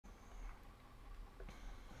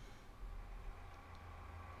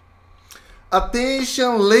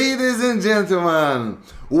Attention, ladies and gentlemen.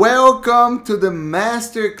 Welcome to the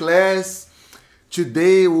Masterclass.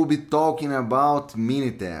 Today we'll be talking about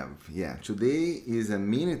Minitab. Yeah, today is a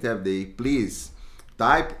Minitab day. Please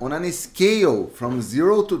type on a scale from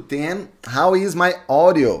 0 to 10. How is my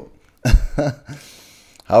audio?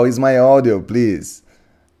 How is my audio, please?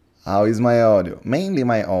 How is my audio? Mainly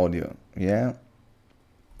my audio, yeah?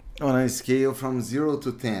 On a scale from 0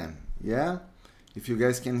 to 10, yeah? If you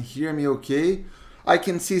guys can hear me okay. I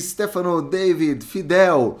can see Stefano, David,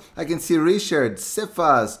 Fidel. I can see Richard,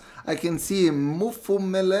 Cephas. I can see Mufo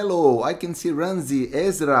Melelo. I can see Ranzi,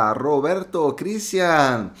 Ezra, Roberto,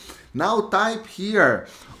 Christian. Now type here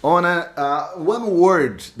on one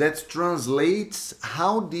word that translates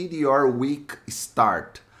how did your week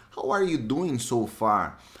start? How are you doing so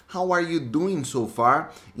far? How are you doing so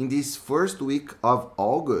far in this first week of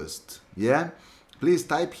August? Yeah? Please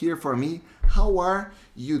type here for me. How are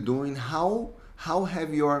you doing? How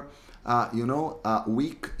have your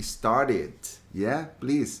week started? Yeah,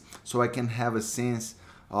 please, so I can have a sense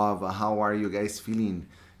of how are you guys feeling,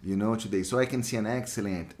 today. So I can see an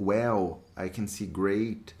excellent, well, I can see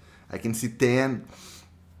great, I can see 10.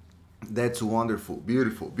 That's wonderful,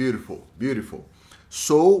 beautiful, beautiful, beautiful.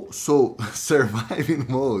 So surviving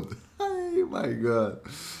mode. Oh my God,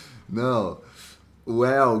 no.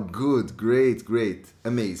 Well, good, great,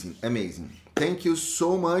 amazing, amazing. Thank you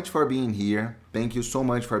so much for being here. Thank you so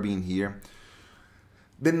much for being here.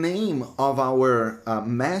 The name of our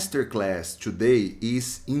masterclass today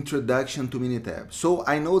is Introduction to Minitab. So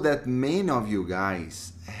I know that many of you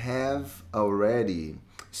guys have already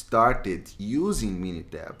started using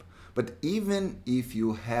Minitab, but even if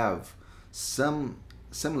you have some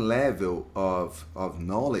level of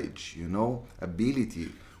knowledge,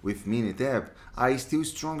 ability with Minitab, I still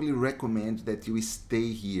strongly recommend that you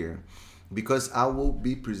stay here because I will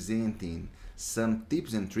be presenting some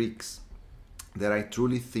tips and tricks that I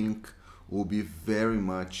truly think will be very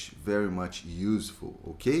much useful,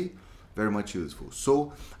 okay? Very much useful.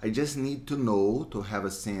 So I just need to know, to have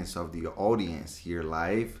a sense of the audience here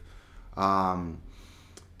live.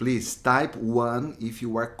 Please type 1 if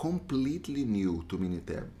you are completely new to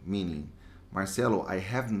Minitab, meaning, Marcelo, I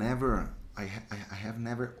have never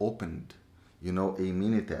opened, a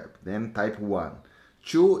Minitab. Then type 1.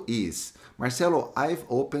 2 is, Marcelo, I've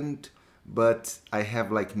opened, but I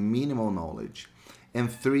have like minimal knowledge.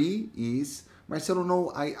 And 3 is, Marcelo,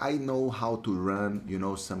 no, I know how to run,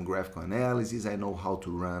 some graphical analysis. I know how to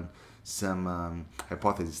run some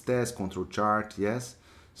hypothesis test, control chart, yes?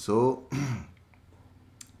 So,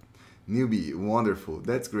 newbie, wonderful.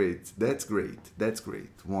 That's great. That's great. That's great.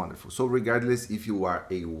 Wonderful. So regardless if you are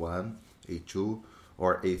A1, A2,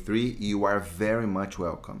 or A3, you are very much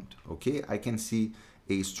welcomed. Okay? I can see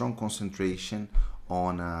a strong concentration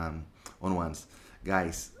on ones.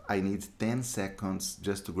 Guys, I need 10 seconds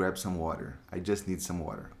just to grab some water. I just need some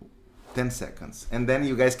water. 10 seconds. And then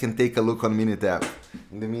you guys can take a look on Minitab.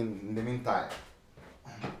 In the meantime.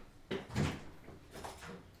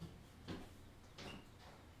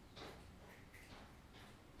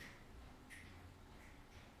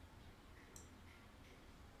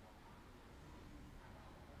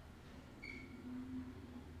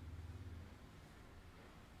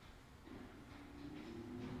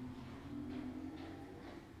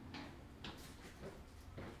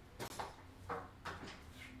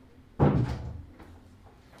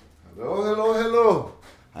 Hello.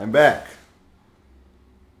 I'm back.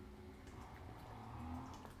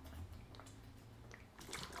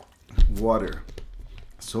 Water.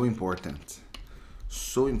 So important.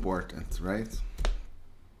 So important, right?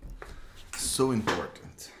 So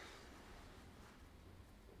important.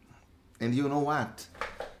 And you know what?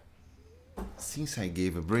 Since I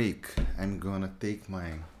gave a break, I'm gonna take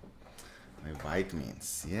my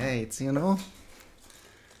vitamins. Yeah, it's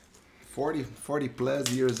 40 plus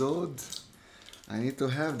years old. I need to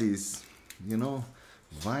have these,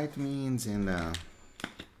 vitamins and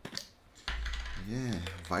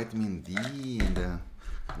vitamin D and a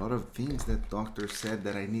lot of things that doctor said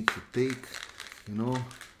that I need to take,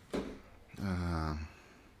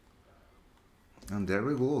 and there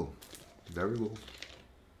we go.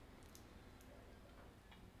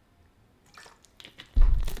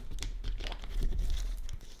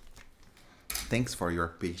 Thanks for your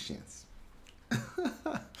patience.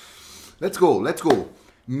 Let's go.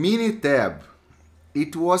 Minitab.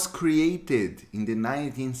 It was created in the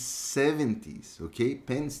 1970s, okay?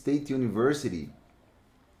 Penn State University.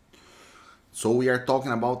 So we are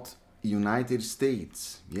talking about United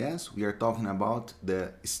States. Yes, we are talking about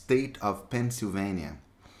the state of Pennsylvania.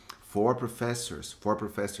 Four professors.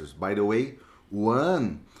 By the way,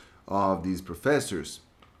 one of these professors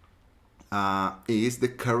is the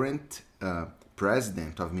current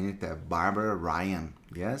president of Minitab, Barbara Ryan,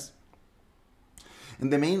 yes?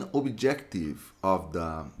 And the main objective of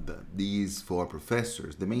these four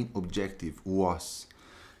professors, the main objective was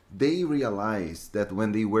they realized that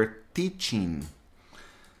when they were teaching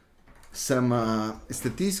some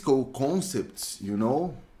statistical concepts, you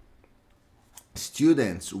know,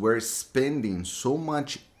 students were spending so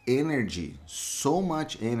much energy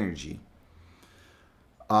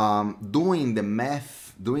doing the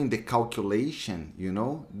math, doing the calculation, you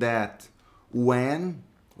know, that when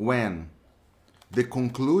the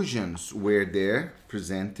conclusions were there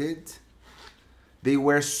presented, they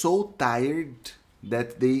were so tired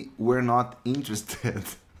that they were not interested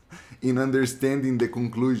in understanding the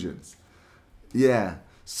conclusions. Yeah,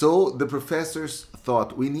 so the professors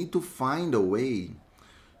thought we need to find a way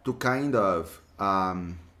to kind of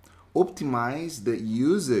optimize the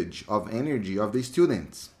usage of energy of the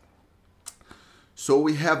students. So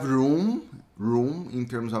we have room in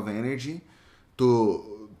terms of energy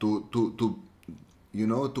to you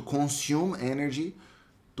know, to consume energy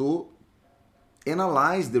to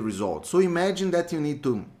analyze the results. So imagine that you need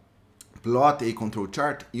to plot a control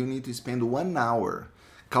chart. You need to spend 1 hour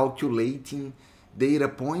calculating data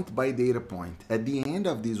point by data point. At the end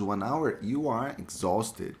of this 1 hour, you are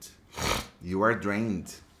exhausted. You are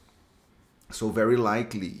drained. So very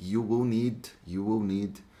likely you will need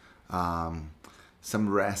some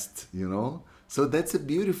rest, you know. So that's a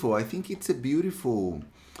beautiful. I think it's a beautiful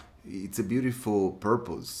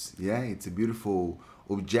purpose. Yeah, it's a beautiful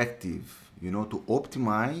objective, you know, to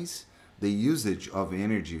optimize the usage of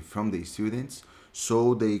energy from the students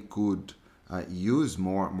so they could use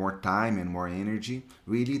more time and more energy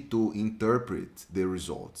really to interpret the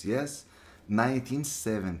results. Yes,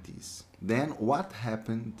 1970s. Then what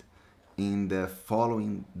happened in the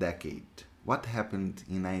following decade? What happened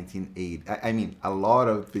in 1980? I mean, a lot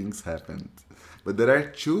of things happened, but there are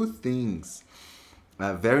two things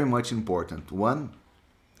very much important. One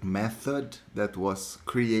method that was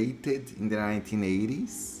created in the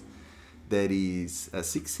 1980s, that is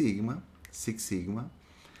Six Sigma.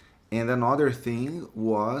 And another thing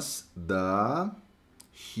was the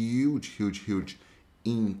huge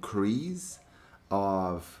increase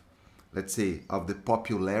of, let's say, of the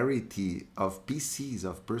popularity of PCs,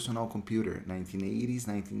 of personal computer, 1980s,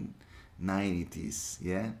 1990s,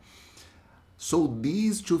 yeah? So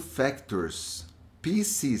these two factors,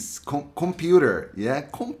 PCs, computer, yeah,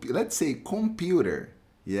 let's say computer,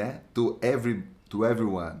 yeah, to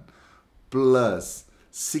everyone, plus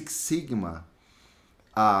Six Sigma,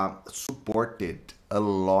 supported a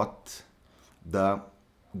lot the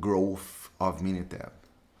growth of Minitab.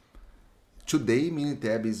 Today,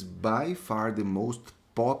 Minitab is by far the most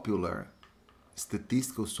popular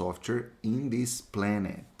statistical software in this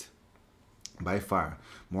planet. By far,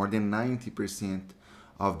 more than 90%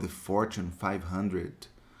 of the Fortune 500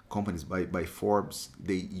 companies by Forbes,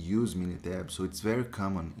 they use Minitab. So it's very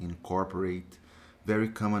common in corporate, very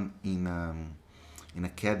common in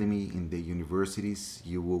academy, in the universities.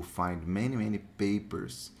 You will find many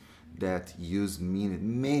papers that use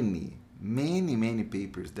many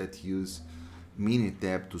papers that use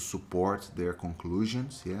Minitab to support their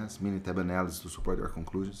conclusions. Yes, Minitab analysis to support their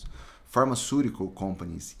conclusions. Pharmaceutical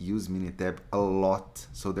companies use Minitab a lot,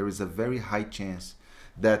 so there is a very high chance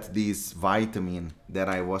that this vitamin that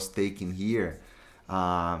I was taking here,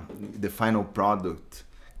 the final product,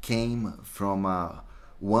 came from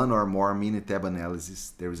one or more Minitab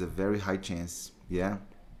analysis. There is a very high chance. Yeah.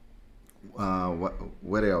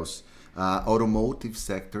 What else? Automotive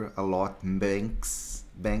sector, a lot. Banks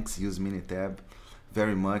use Minitab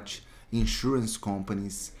very much. Insurance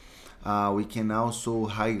companies. We can also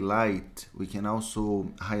highlight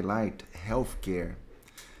healthcare.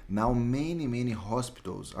 Now many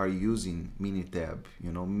hospitals are using Minitab.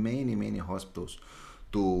 You know, many hospitals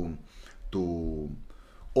to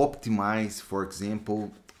optimize, for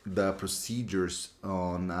example, the procedures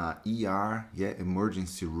on ER, yeah,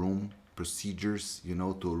 emergency room procedures, you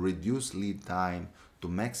know, to reduce lead time, to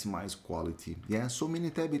maximize quality. Yeah, so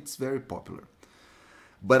Minitab, it's very popular.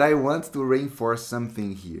 But I want to reinforce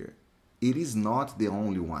something here. It is not the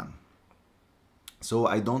only one. So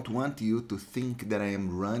I don't want you to think that I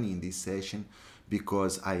am running this session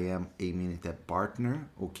because I am a Minitab partner,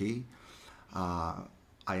 okay? I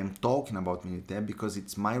am talking about Minitab because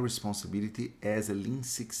it's my responsibility as a Lean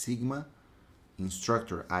Six Sigma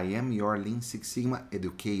instructor. I am your Lean Six Sigma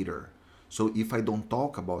educator. So if I don't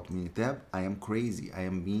talk about Minitab, I am crazy. I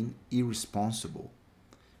am being irresponsible.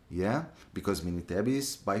 Yeah, because Minitab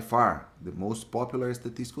is by far the most popular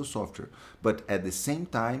statistical software. But at the same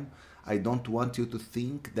time, I don't want you to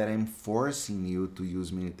think that I'm forcing you to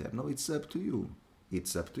use Minitab. No, it's up to you.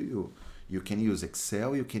 It's up to you. You can use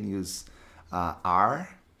Excel, you can use R,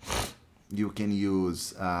 you can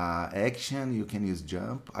use Action, you can use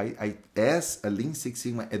Jump. As a Lean Six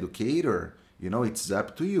Sigma educator, you know, it's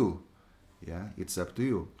up to you. Yeah, it's up to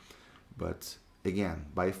you. But again,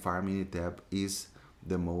 by far Minitab is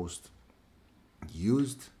the most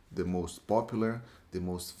used, the most popular, the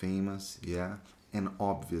most famous, yeah, and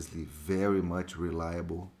obviously very much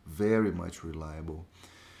reliable,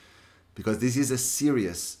 because this is a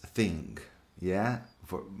serious thing, yeah.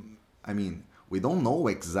 I mean, we don't know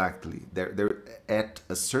exactly. There at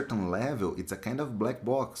a certain level, it's a kind of black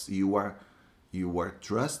box. You are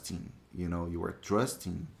trusting, you know, you are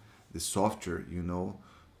trusting the software, you know,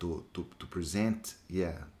 to present,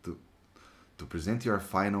 yeah, to present your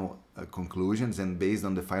final conclusions, and based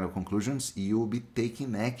on the final conclusions, you'll be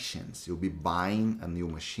taking actions. You'll be buying a new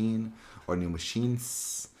machine or new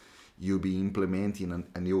machines. You'll be implementing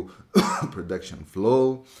a new production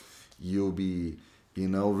flow. You'll be, you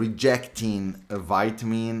know, rejecting a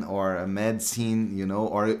vitamin or a medicine, you know,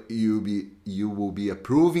 or you will be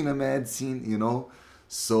approving a medicine, you know.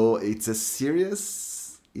 So it's a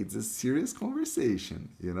serious conversation,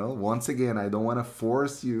 you know. Once again, I don't want to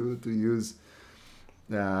force you to use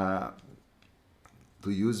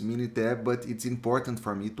Minitab, but it's important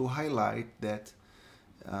for me to highlight that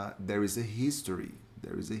there is a history.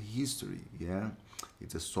 Yeah.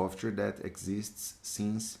 It's a software that exists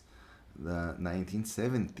since the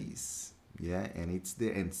 1970s. Yeah, and it's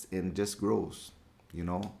there and just grows. You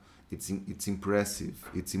know, it's impressive.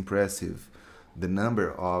 It's impressive the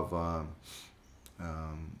number of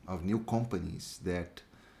new companies that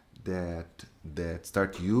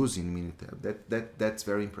start using Minitab. That's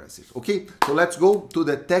very impressive. Okay, so let's go to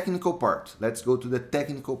the technical part.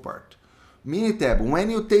 Minitab, when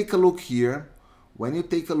you take a look here,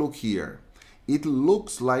 it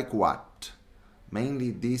looks like what?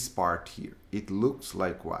 Mainly this part here. It looks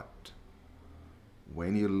like what?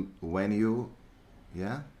 When you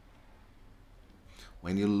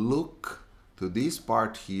look to this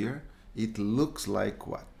part here, it looks like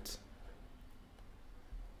what?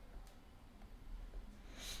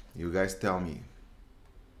 You guys tell me.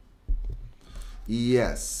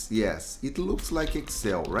 Yes, it looks like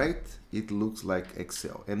Excel, right? It looks like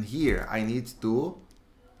Excel. And here I need to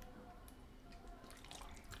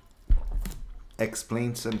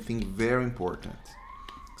explain something very important.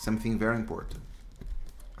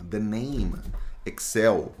 The name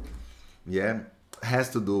Excel, yeah, has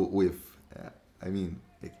to do with, I mean,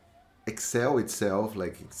 Excel itself,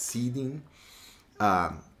 like exceeding,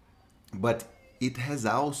 but it has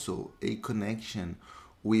also a connection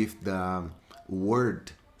with the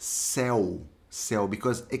word cell,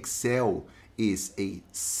 because Excel is a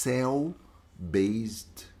cell-based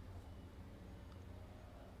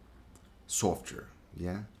software.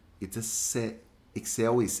 Yeah,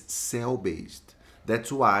 Excel is cell-based.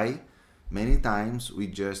 That's why many times we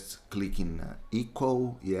just click in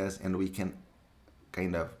equal, yes, and we can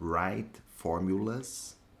kind of write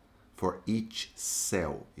formulas for each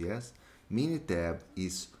cell. Yes, Minitab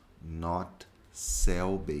is not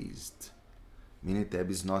cell-based. Minitab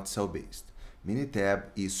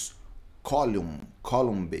is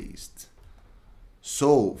column-based.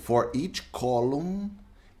 So for each column,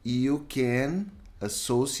 you can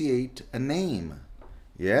associate a name.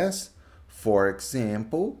 Yes, for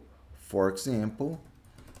example,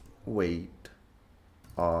 weight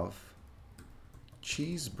of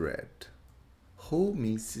cheese bread. Who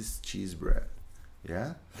misses cheese bread?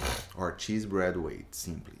 Yeah, or cheese bread weight,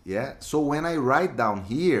 simply. Yeah, so when I write down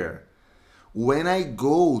here, when I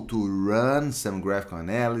go to run some graphical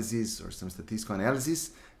analysis or some statistical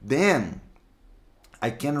analysis, then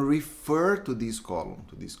I can refer to this column,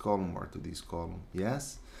 or to this column.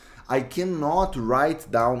 Yes, I cannot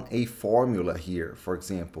write down a formula here. For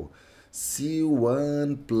example,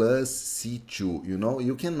 C1 plus C2. You know,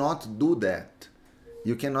 you cannot do that.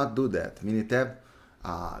 Minitab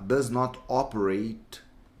does not operate,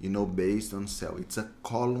 you know, based on cell. It's a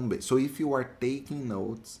column based. So if you are taking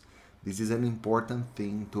notes, this is an important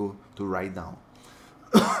thing to write down.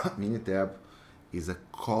 Minitab is a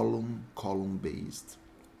column based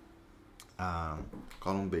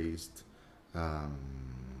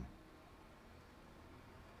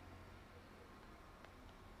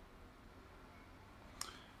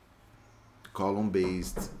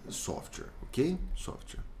software. Okay,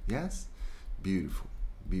 software. Yes, beautiful,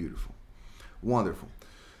 wonderful.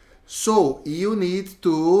 So you need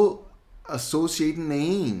to associate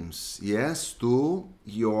names, yes, to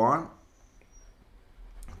your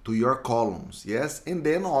to your columns, yes? And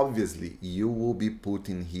then obviously you will be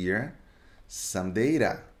putting here some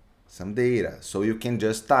data. So you can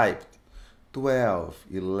just type 12,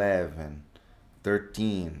 11,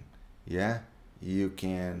 13, yeah? You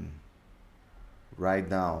can write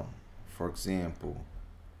down, for example,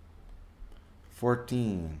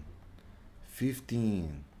 14,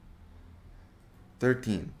 15,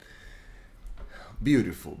 13.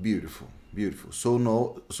 Beautiful, beautiful, beautiful. So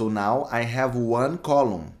now I have one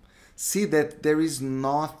column. See that there is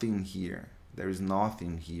nothing here. There is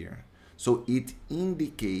nothing here. So it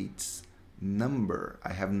indicates number.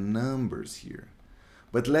 I have numbers here.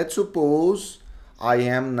 But let's suppose I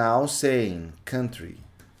am now saying country.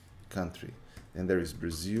 And there is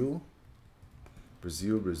Brazil,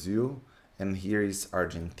 and here is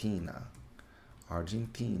Argentina.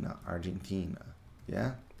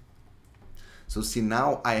 Yeah? So see,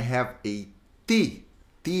 now I have a T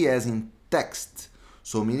as in text.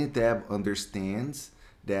 So Minitab understands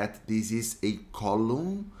that this is a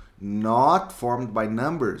column not formed by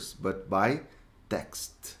numbers, but by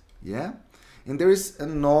text. Yeah? And there is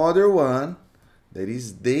another one that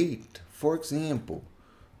is date. For example,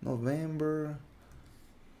 November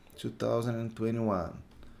 2021.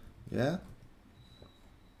 Yeah?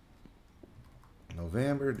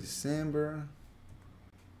 November, December.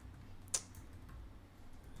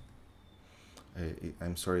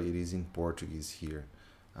 I'm sorry, it is in Portuguese here.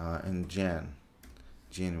 And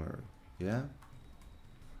January. Yeah?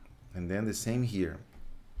 And then the same here.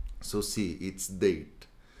 So see, it's date.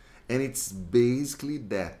 And it's basically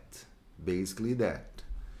that.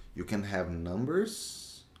 You can have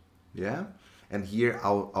numbers, yeah? And here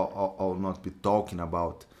I'll not be talking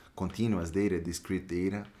about continuous data, discrete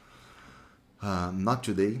data, not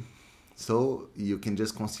today. So you can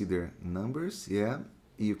just consider numbers, yeah?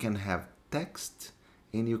 You can have text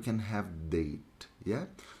and you can have date, yeah?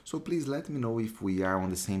 So please let me know if we are on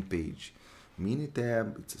the same page.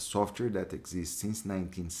 Minitab, it's a software that exists since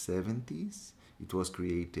 1970s. It was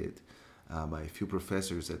created by a few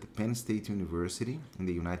professors at the Penn State University in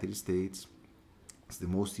the United States. It's the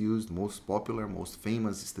most used, most popular, most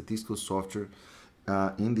famous statistical software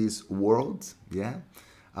in this world. Yeah,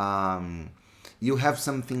 you have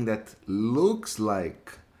something that looks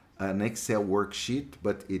like an Excel worksheet,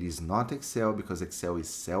 but it is not Excel because Excel is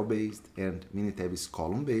cell-based and Minitab is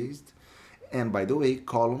column-based. And by the way,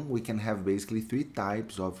 column, we can have basically three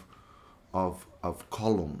types of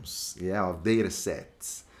columns, yeah, of data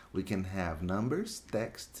sets. We can have numbers,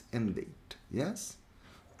 text, and date. Yes?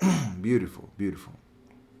 Beautiful, beautiful.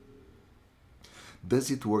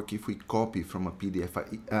 Does it work if we copy from a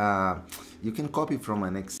PDF? You can copy from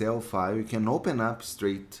an Excel file. You can open up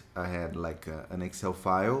straight ahead like an Excel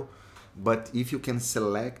file. But if you can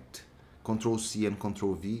select Control-C and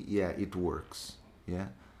Control-V, yeah, it works. Yeah,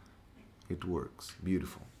 it works.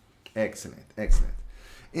 Beautiful. Excellent, excellent.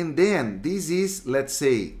 And then this is, let's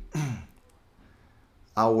say,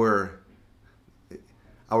 our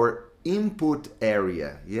input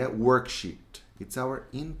area, yeah, worksheet. It's our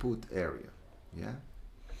input area, yeah.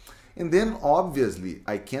 And then obviously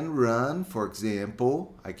I can run, for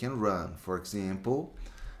example,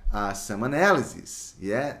 some analysis,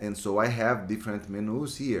 yeah. And so I have different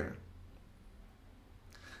menus here.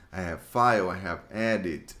 I have file, I have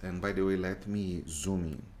edit, and by the way, let me zoom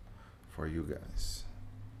in for you guys.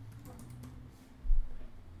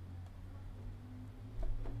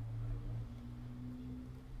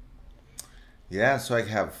 Yeah, so I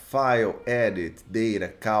have file, edit, data,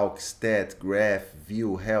 calc, stat, graph,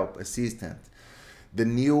 view, help, assistant. The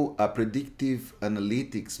new predictive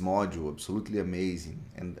analytics module, absolutely amazing.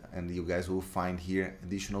 And you guys will find here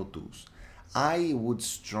additional tools. I would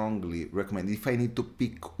strongly recommend, if I need to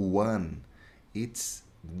pick one, it's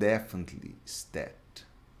definitely stat,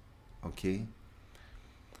 okay?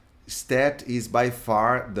 Stat is by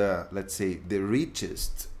far the, let's say, the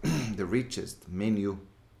richest, the richest menu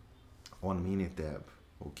on Minitab,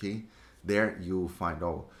 okay? There you'll find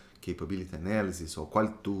all capability analysis or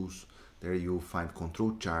quality tools. There you'll find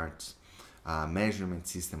control charts, measurement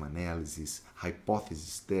system analysis,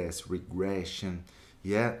 hypothesis tests, regression,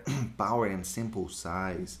 yeah, power and sample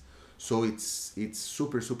size. So it's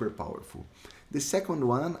super, super powerful. The second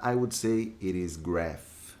one, I would say it is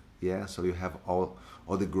graph, yeah? So you have all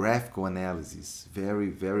the graphical analysis, very,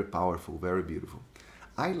 very powerful, very beautiful.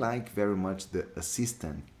 I like very much the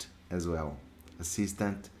assistant as well.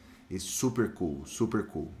 Assistant is super cool,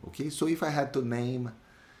 okay? So if I had to name,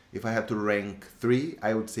 if I had to rank three,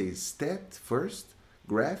 I would say stat first,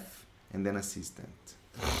 graph, and then assistant.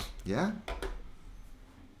 Yeah?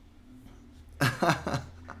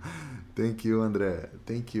 Thank you, André.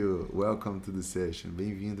 Thank you. Welcome to the session.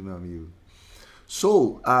 Bem-vindo, meu amigo.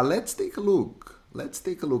 So, let's take a look. Let's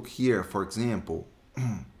take a look here, for example.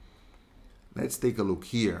 Let's take a look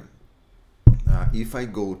here. If I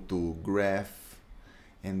go to graph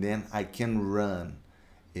and then I can run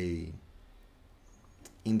a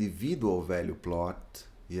individual value plot,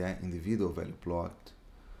 individual value plot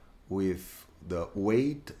with the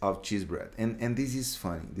weight of cheese bread. And this is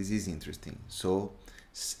funny, this is interesting. So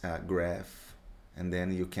graph, and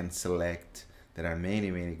then you can select, there are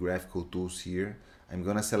many graphical tools here. I'm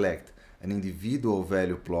gonna select an individual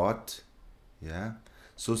value plot.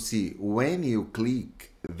 So see, when you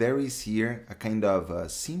click, there is here a kind of a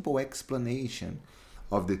simple explanation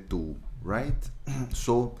of the tool, right?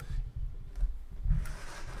 So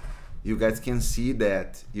you guys can see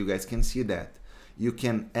that you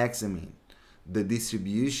can examine the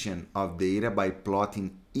distribution of data by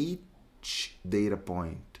plotting each data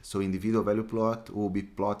point. So individual value plot will be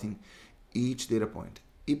plotting each data point.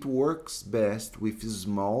 It works best with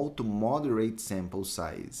small to moderate sample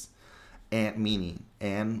size, and meaning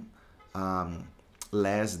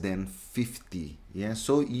less than 50.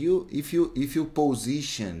 So if you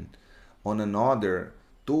position on another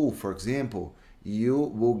tool, for example, you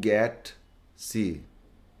will get,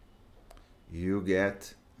 you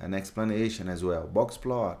get an explanation as well. Box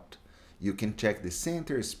plot, you can check the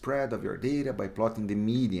center spread of your data by plotting the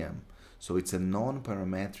median. So it's a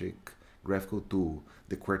non-parametric graphical tool.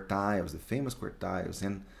 The quartiles, the famous quartiles,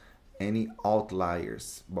 and any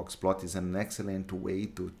outliers. Box plot is an excellent way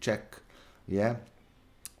to check,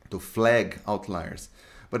 to flag outliers.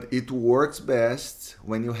 But it works best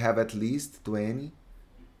when you have at least 20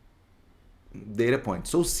 data points.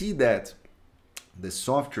 So see that the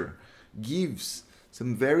software gives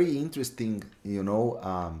some very interesting,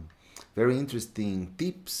 very interesting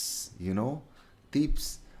tips,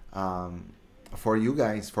 tips for you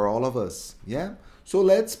guys, for all of us. So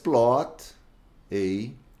let's plot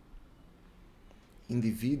a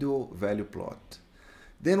individual value plot.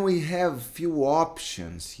 Then we have few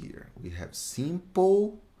options here. We have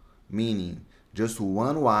simple, meaning just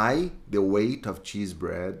one Y, the weight of cheese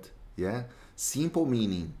bread. Simple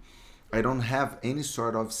meaning I don't have any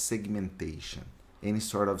sort of segmentation, any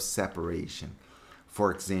sort of separation.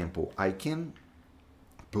 For example, I can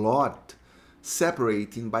plot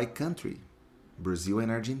separating by country, Brazil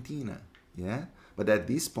and Argentina. But at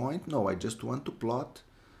this point, no, I just want to plot,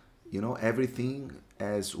 everything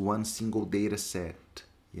as one single data set.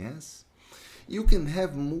 You can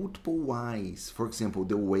have multiple Y's. For example,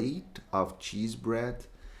 the weight of cheese bread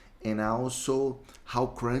and also how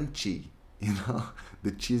crunchy,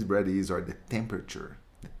 the cheese bread is, or the temperature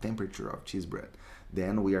of cheese bread.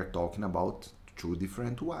 Then we are talking about two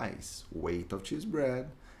different Y's, weight of cheese bread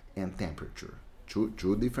and temperature,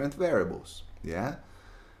 two different variables.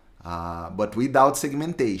 But without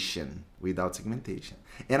segmentation.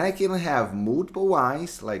 And I can have multiple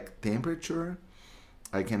Y's like temperature.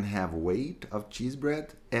 I can have weight of cheese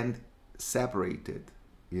bread and separated,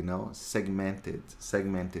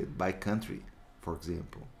 segmented by country, for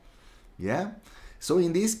example. So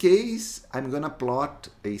in this case, I'm gonna plot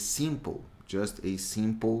a simple, just a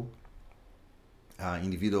simple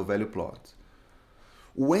individual value plot.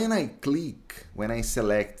 When I click, when I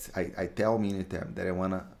select, I tell Minitab that I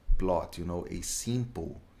wanna plot, a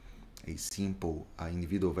simple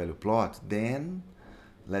individual value plot, then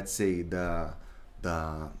let's say the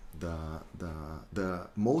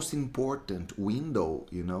most important window,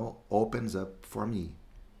 opens up for me.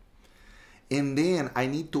 And then I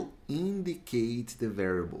need to indicate the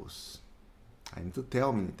variables. I need to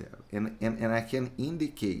tell Minitab. And I can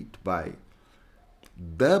indicate by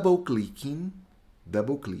double clicking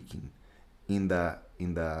in the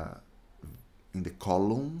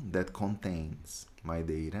column that contains my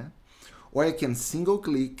data, or I can single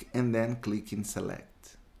click and then click in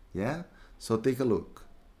select. So take a look.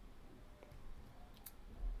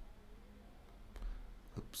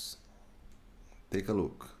 Oops. Take a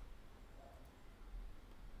look.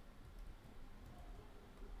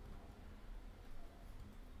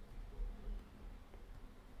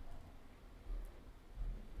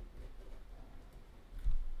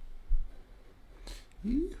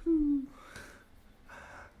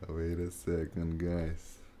 Wait a second,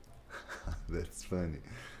 guys. That's funny.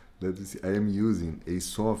 Let me see. I am using a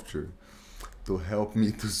software to help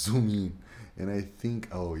me to zoom in, and I think,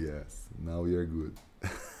 oh yes, now we are good.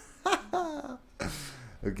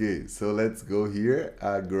 Okay, so let's go here,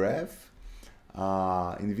 graph,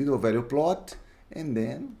 individual value plot, and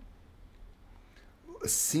then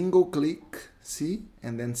single click, see,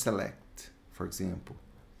 and then select, for example,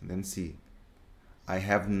 and then see. I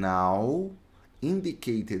have now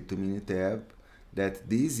indicated to Minitab that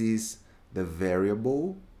this is the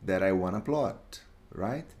variable that I want to plot,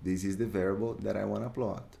 right? This is the variable that I want to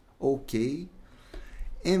plot. Okay.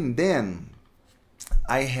 And then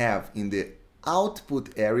I have in the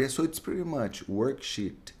output area, so it's pretty much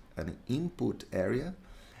worksheet, an input area,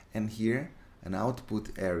 and here an output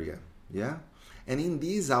area, yeah? And in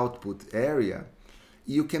this output area,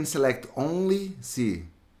 you can select only, see,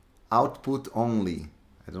 output only.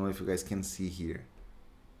 I don't know if you guys can see here.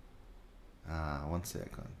 1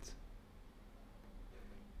 second.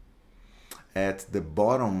 At the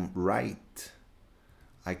bottom right,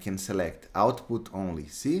 I can select output only,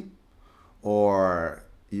 see? Or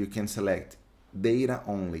you can select data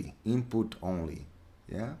only, input only,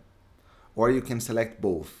 yeah? Or you can select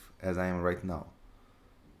both, as I am right now.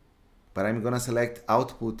 But I'm gonna select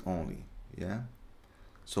output only, yeah?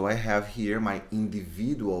 So I have here my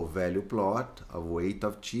individual value plot of weight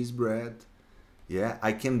of cheese bread, yeah?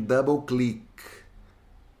 I can double click,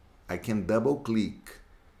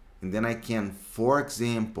 and then I can, for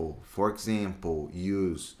example,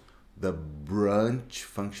 use the branch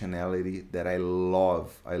functionality that I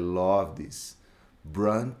love. I love this.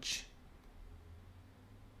 Branch.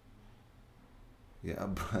 Yeah,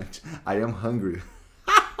 branch. I am hungry.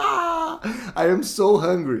 I am so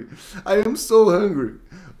hungry. I am so hungry.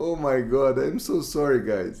 Oh my God. I'm so sorry,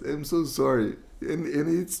 guys. I'm so sorry. And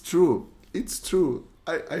it's true. It's true.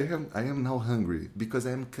 I am now hungry because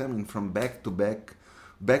I am coming from back to back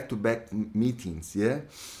meetings, yeah?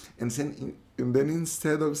 And then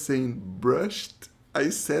instead of saying brushed, I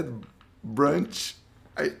said brunch.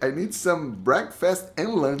 I need some breakfast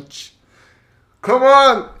and lunch. Come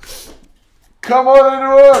on! Come on,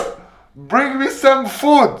 everyone! Bring me some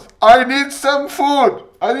food! I need some food!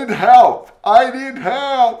 I need help! I need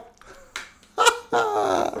help!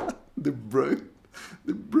 The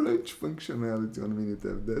brunch functionality on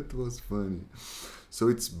Minitab, that was funny. So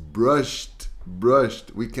it's brushed.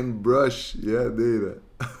 We can brush, yeah, data.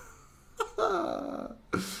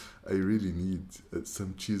 I really need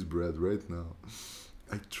some cheese bread right now.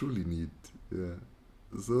 I truly need, yeah.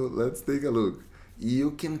 So let's take a look.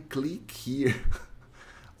 You can click here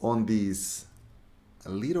on this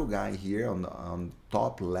little guy here on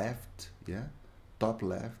top left, yeah, top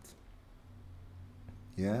left,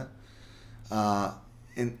 yeah,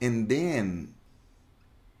 and then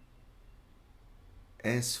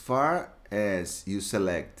as far as you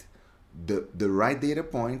select the right data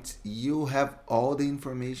point, you have all the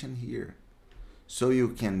information here. So you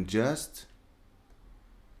can just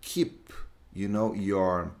keep, you know,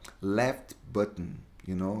 your left button,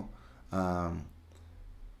 you know,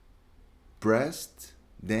 pressed,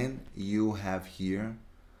 then you have here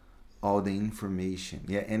all the information.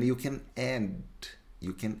 Yeah, and you can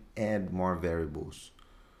add more variables.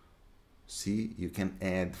 See, you can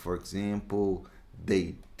add, for example,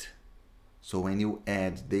 date. So when you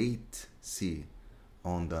add date, see,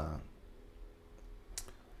 on the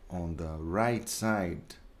right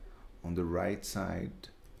side,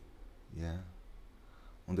 yeah,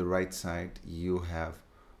 on the right side you have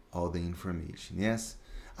all the information. Yes,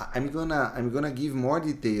 I'm gonna give more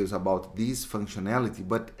details about this functionality,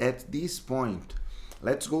 but at this point,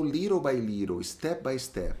 let's go little by little, step by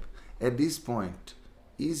step. At this point,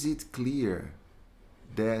 is it clear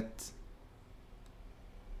that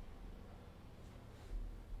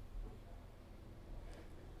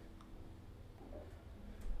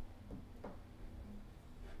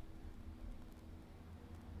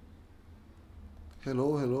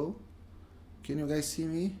hello? Can you guys see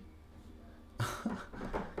me?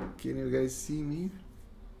 Can you guys see me?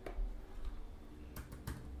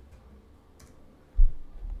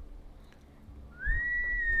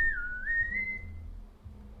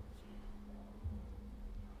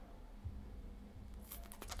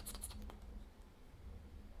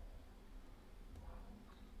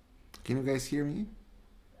 Can you guys hear me?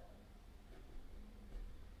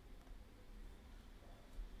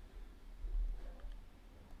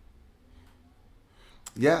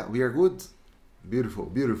 Yeah, we are good. Beautiful,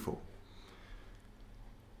 beautiful.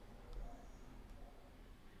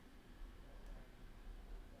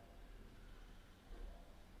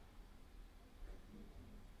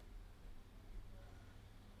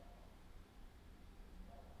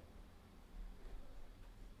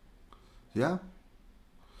 Yeah?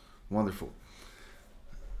 Wonderful.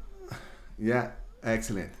 Yeah,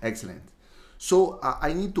 excellent, excellent. So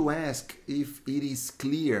I need to ask if it is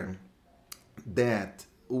clear that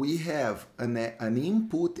we have an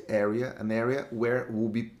input area, an area where we'll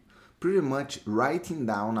be pretty much writing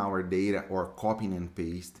down our data or copying and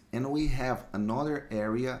paste, and we have another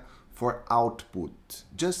area for output.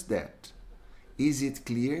 Just that. Is it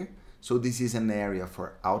clear? So this is an area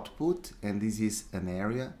for output and this is an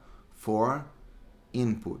area for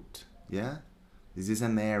input. Yeah? This is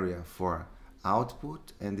an area for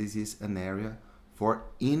output and this is an area for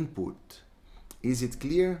input. Is it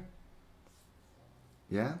clear?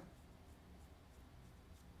 Yeah?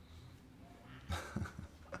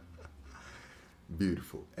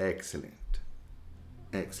 Beautiful. Excellent.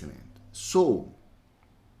 Excellent. So,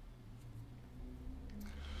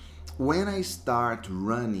 when I start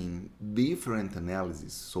running different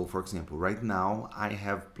analyses, so for example, right now I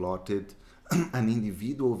have plotted an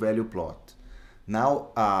individual value plot.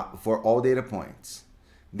 Now, for all data points.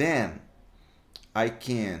 Then I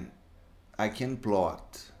can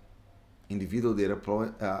plot individual data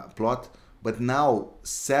plot, but now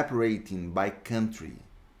separating by country.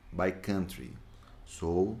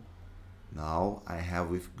 So now I have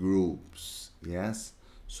with groups, yes?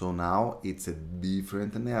 So now it's a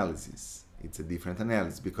different analysis. It's a different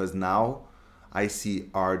analysis because now I see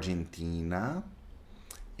Argentina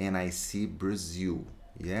and I see Brazil,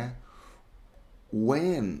 yeah?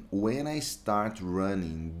 When I start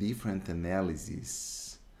running different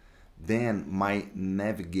analyses, then my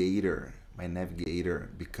navigator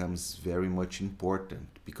becomes very much important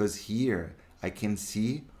because here I can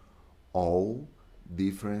see all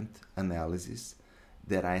different analyses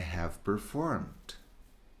that I have performed.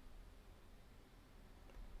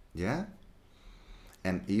 Yeah?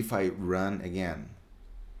 And if I run again,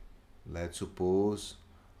 let's suppose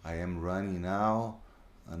I am running now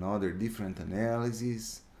another different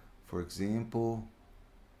analysis, for example,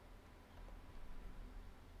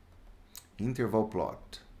 interval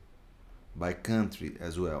plot by country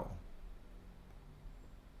as well.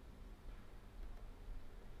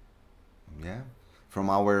 Yeah, from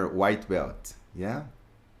our white belt. Yeah.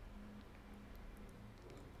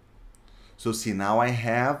 So see, now I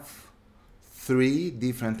have 3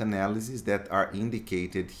 different analyses that are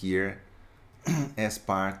indicated here as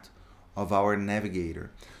part of our navigator.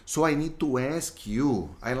 So I need to ask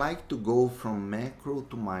you, I like to go from macro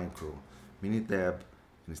to micro. Minitab,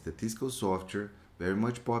 a statistical software, very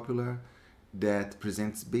much popular, that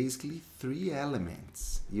presents basically 3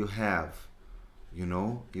 elements. You have,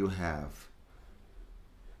 you have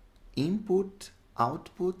input,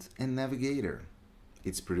 output, and navigator.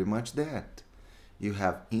 It's pretty much that. You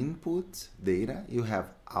have input data, you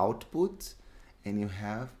have output, and you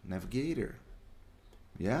have navigator.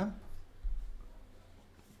 Yeah?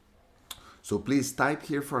 So please type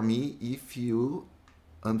here for me if you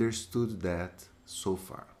understood that so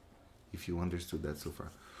far. If you understood that so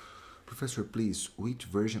far. Professor, please, which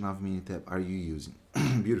version of Minitab are you using?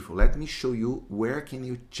 Beautiful. Let me show you where can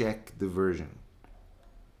you check the version.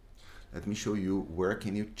 Let me show you where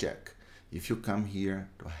can you check. If you come here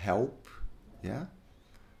to help, yeah?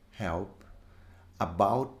 Help,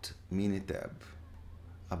 about Minitab.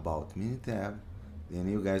 About Minitab, then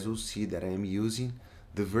you guys will see that I am using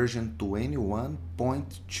the version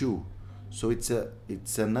 21.2. So it's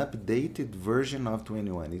an updated version of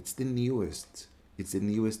 21. It's the newest. It's the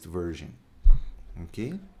newest version.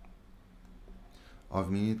 Okay? Of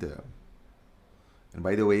Minitab. And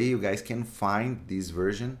by the way, you guys can find this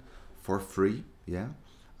version for free, yeah?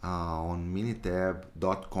 On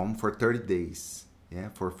minitab.com for 30 days. Yeah,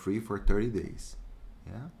 for free for 30 days.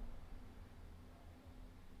 Yeah?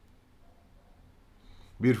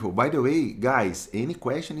 Beautiful. By the way, guys, any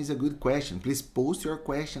question is a good question. Please post your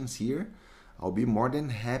questions here. I'll be more than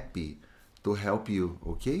happy to help you,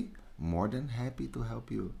 okay? More than happy to help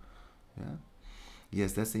you. Yeah?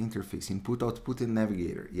 Yes, that's the interface. Input, output, and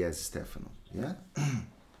navigator. Yes, Stefano. Yeah?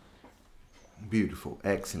 Beautiful.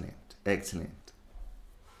 Excellent. Excellent.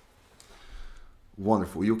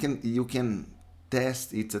 Wonderful. You can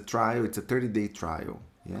test. It's a trial. It's a 30-day trial.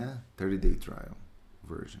 Yeah? 30-day trial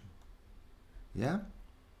version. Yeah?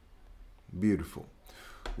 Beautiful.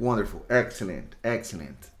 Wonderful. Excellent.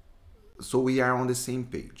 Excellent. So we are on the same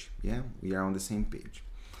page. Yeah? We are on the same page.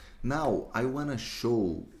 Now, I want to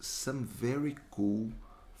show some very cool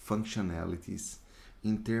functionalities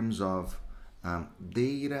in terms of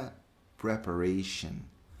data preparation,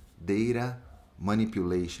 data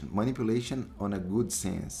manipulation. Manipulation on a good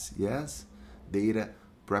sense, yes? Data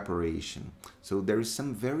preparation. So there is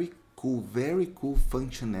some very cool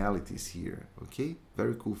functionalities here, okay?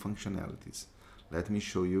 Very cool functionalities. Let me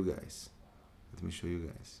show you guys. Let me show you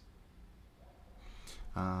guys.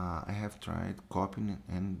 I have tried copying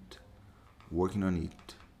and working on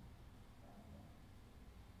it.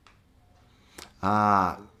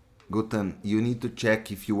 Gutan, you need to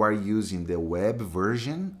check if you are using the web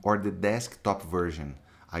version or the desktop version.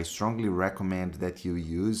 I strongly recommend that you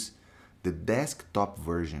use the desktop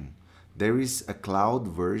version. There is a cloud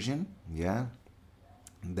version, yeah,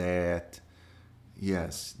 that,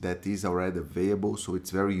 yes, that is already available, so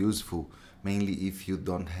it's very useful, mainly if you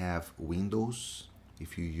don't have Windows,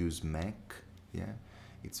 if you use Mac, yeah,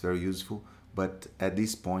 it's very useful. But at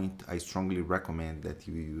this point, I strongly recommend that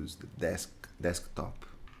you use the desktop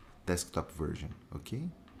version, okay?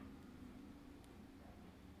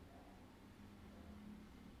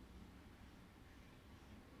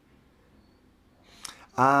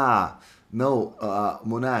 Ah, no,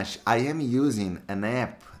 Monash, I am using an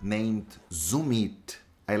app named Zoomit.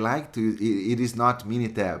 I like to, it is not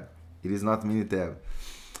Minitab. It is not Minitab.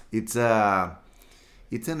 It's a,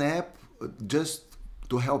 it's an app just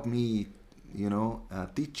to help me,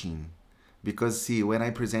 teaching. Because see, when I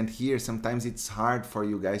present here, sometimes it's hard for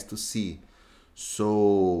you guys to see.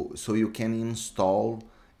 So you can install,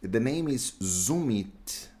 the name is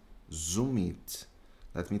Zoomit. Zoomit.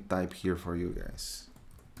 Let me type here for you guys.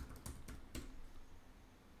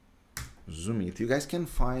 Zoomit. You guys can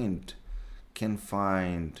find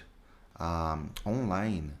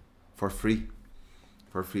online for free,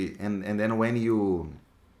 and then when you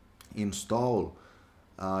install,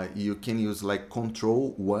 you can use like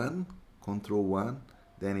control 1,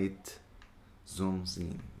 then it zooms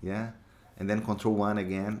in, yeah, and then control 1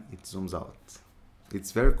 again, it zooms out.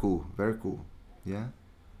 It's very cool, yeah.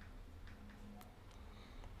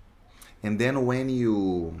 And then when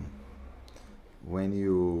you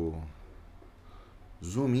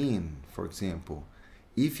zoom in, for example,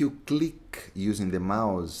 if you click using the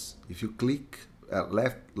mouse, if you click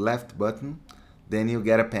left button, then you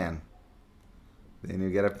get a pen.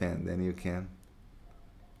 Then you can,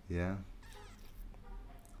 yeah.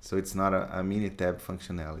 So it's not a Minitab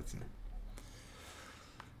functionality.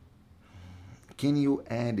 Can you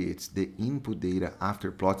edit the input data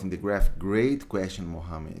after plotting the graph? Great question,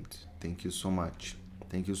 Mohammed. Thank you so much.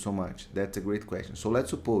 Thank you so much. That's a great question. So let's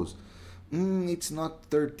suppose it's not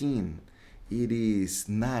 13, it is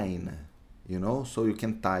 9, so you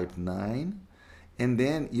can type 9 and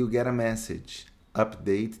then you get a message,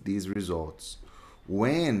 update these results.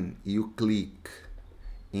 When you click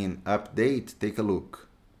in update, take a look.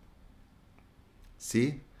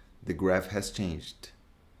 See, the graph has changed.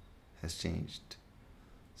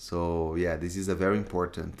 So yeah, this is a very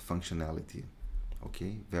important functionality.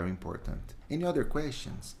 Okay, very important. Any other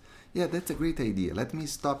questions? Yeah, that's a great idea. Let me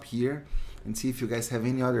stop here and see if you guys have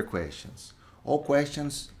any other questions. All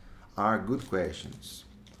questions are good questions.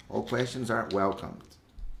 All questions are welcomed.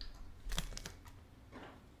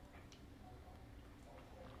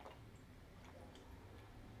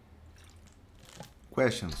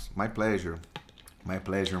 Questions? My pleasure. My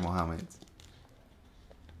pleasure, Mohammed.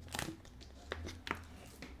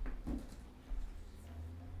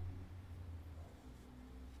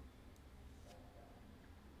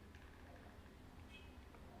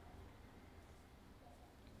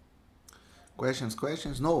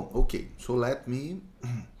 Questions? No? Okay, so let me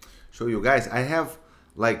show you guys. I have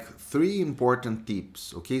like 3 important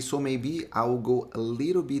tips, okay? So maybe I will go a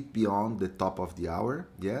little bit beyond the top of the hour,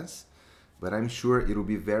 yes? But I'm sure it will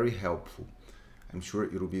be very helpful.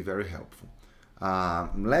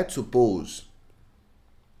 Let's suppose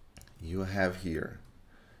you have here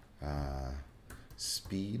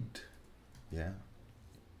speed, yeah?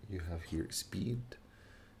 You have here speed,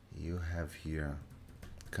 you have here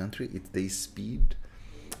country. It's the speed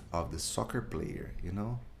of the soccer player,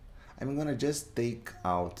 I'm gonna just take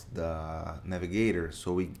out the navigator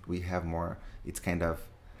so we have more, it's kind of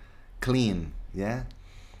clean, yeah?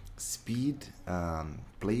 Speed,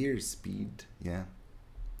 player speed, yeah,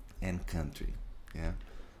 and country, yeah.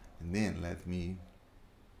 And then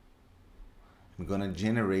I'm gonna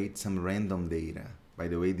generate some random data. By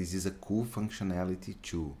the way, this is a cool functionality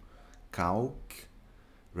too. Calc,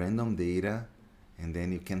 random data, and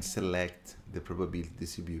then you can select the probability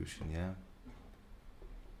distribution, yeah.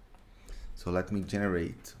 So let me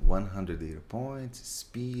generate 100 data points,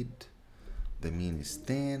 speed, the mean is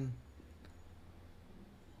 10.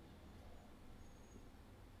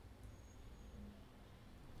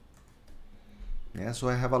 Yeah, so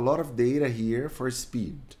I have a lot of data here for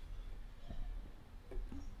speed.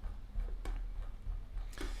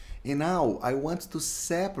 And now I want to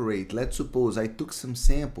separate, let's suppose I took some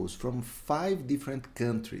samples from 5 different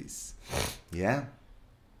countries, yeah?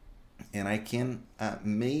 And I can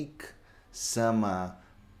make some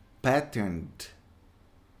patterned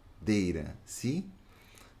data, see?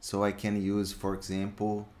 So I can use, for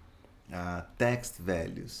example, text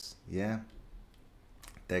values, yeah?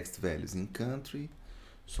 Text values in country.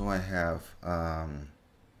 So I have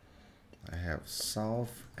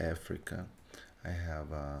South Africa. I have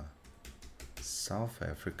South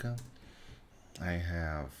Africa. I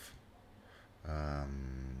have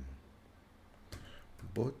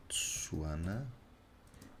Botswana.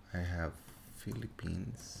 I have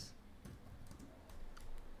Philippines.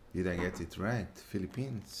 Did I get it right?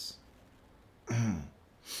 Philippines.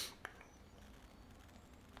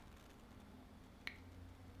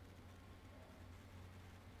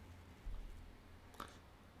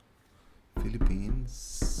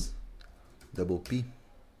 Philippines. Double P.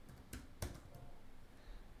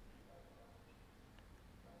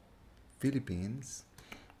 Philippines.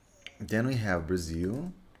 Then we have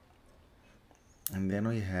Brazil. And then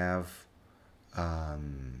we have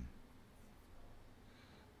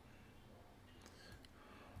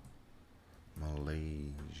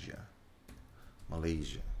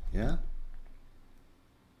Malaysia, yeah.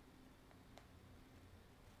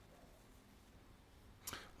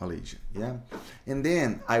 Malaysia, yeah. And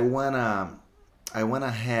then I wanna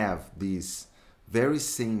have this very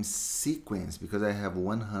same sequence because I have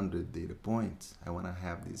 100 data points. I wanna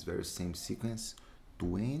have this very same sequence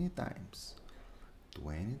 20 times.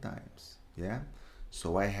 20 times, yeah.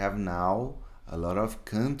 So I have now a lot of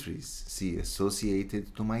countries, see,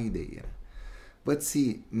 associated to my data. But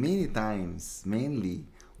see, many times, mainly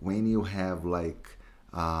when you have like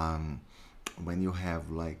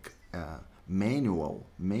manual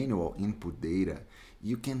input data,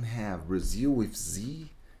 you can have Brazil with Z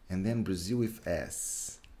and then Brazil with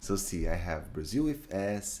S. So see, I have Brazil with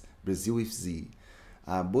S, Brazil with Z.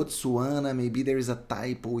 Botswana, maybe there is a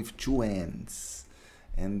typo with 2 N's.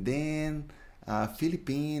 And then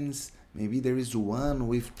Philippines, maybe there is one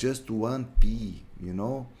with just 1 P, you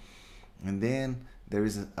know. And then there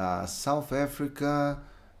is South Africa,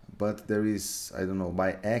 but there is, I don't know,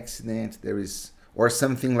 by accident, there is, or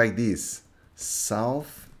something like this.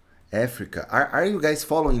 South Africa. Are you guys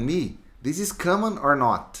following me? This is common or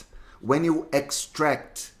not? When you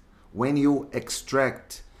extract,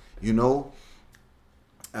 you know,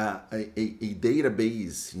 a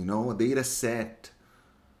database, you know, a data set,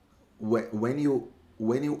 when you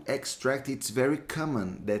extract, it's very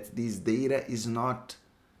common that this data is not,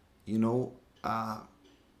 you know,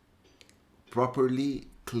 properly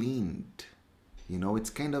cleaned. You know,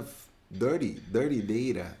 it's kind of dirty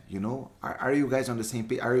data, you know. Are you guys on the same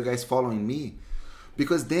page? Are you guys following me?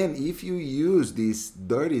 Because then if you use this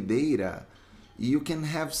dirty data, you can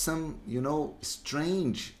have some, you know,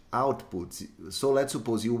 strange outputs. So let's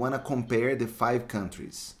suppose you want to compare the 5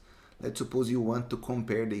 countries. Let's suppose you want to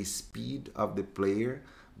compare the speed of the player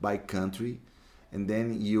by country, and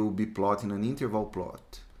then you'll be plotting an interval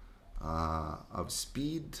plot of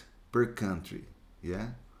speed per country,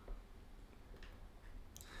 yeah?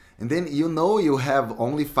 And then you know you have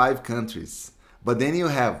only 5 countries, but then you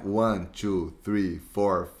have 1, 2, 3,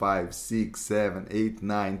 4, 5, 6, 7, 8,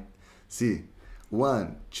 9. See,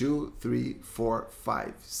 1, 2, 3, 4,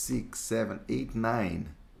 5, 6, 7, 8,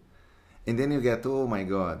 9. And then you get, oh my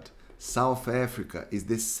God, South Africa is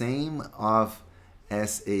the same of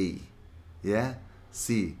SA, yeah?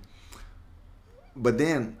 See, but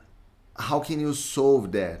then how can you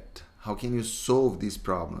solve that? How can you solve this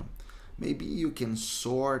problem? Maybe you can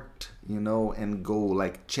sort, you know, and go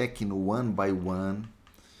like checking one by one,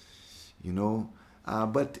 you know,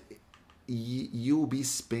 but you'll be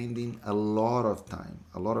spending a lot of time.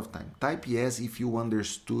 Type yes if you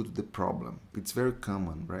understood the problem. It's very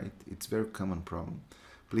common, right? It's very common problem.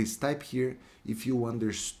 Please type here if you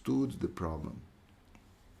understood the problem.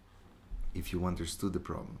 If you understood the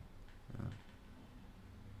problem.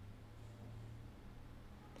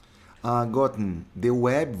 Gotten the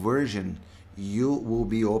web version, you will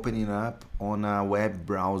be opening up on a web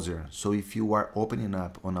browser. So if you are opening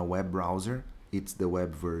up on a web browser, it's the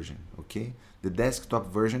web version, okay? The desktop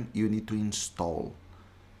version you need to install.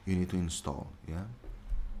 Yeah?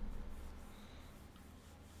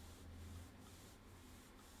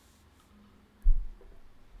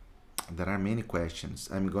 There are many questions.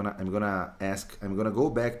 I'm gonna go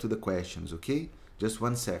back to the questions, okay? Just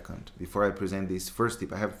 1 second before I present this first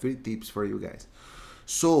tip. I have 3 tips for you guys.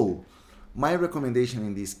 So my recommendation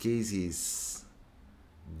in this case is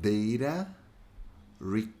data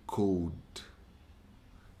recode.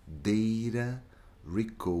 Data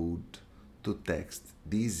recode to text.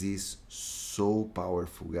 This is so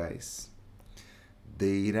powerful, guys.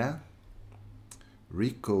 Data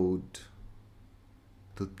recode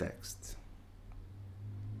to text.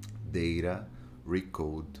 Data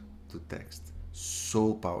recode to text.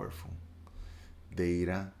 So powerful.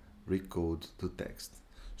 Data recode to text.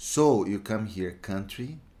 So you come here,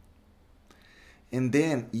 country, and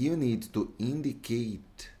then you need to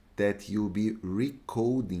indicate that you'll be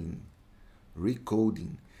recoding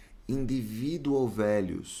individual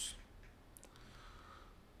values.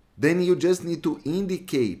 Then you just need to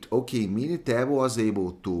indicate, okay, Minitab was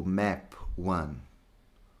able to map 1,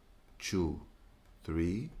 2,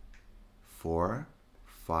 3, 4,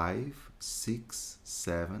 5, 6,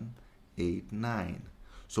 7, 8, 9.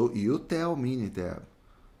 So you tell Minitab,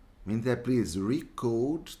 please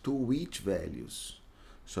recode to which values.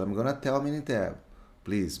 So I'm gonna tell Minitab,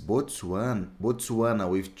 please, Botswana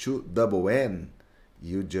with 2 double N,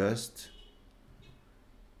 you just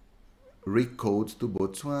recode to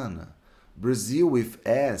Botswana. Brazil with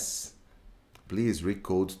S, please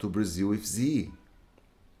recode to Brazil with Z.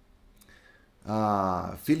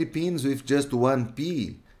 Philippines with just 1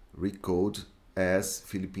 P, recode as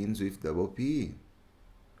Philippines with double P.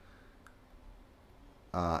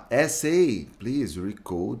 SA, please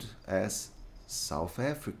recode as South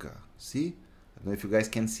Africa. See? I don't know if you guys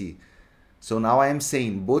can see. So now I am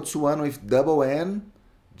saying Botswana with double N,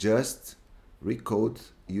 just recode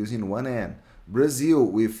using 1 N. Brazil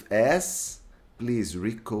with S, please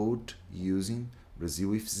recode using Brazil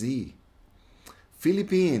with Z.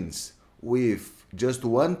 Philippines with just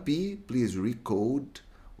 1 P, please recode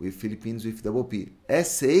with Philippines with double P.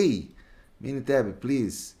 SA, Minitab,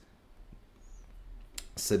 please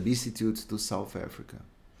substitute to South Africa.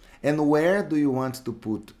 And where do you want to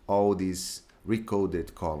put all these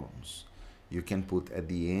recoded columns? You can put at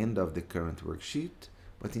the end of the current worksheet,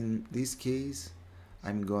 but in this case,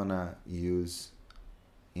 I'm gonna use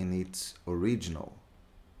in its the original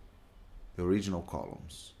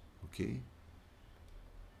columns, okay?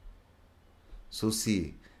 So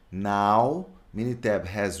see, now Minitab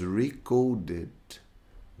has recoded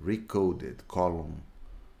column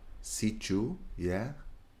C2, yeah?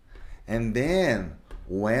 And then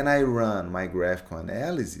when I run my graphical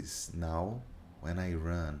analysis,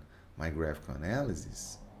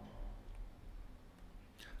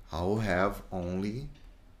 I will have only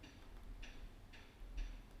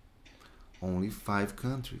 5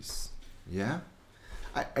 countries, yeah?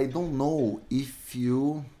 I don't know if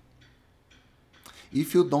you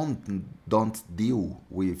don't deal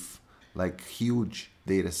with like huge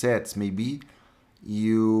data sets, maybe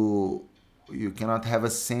you cannot have a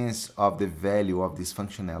sense of the value of this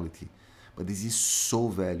functionality, but this is so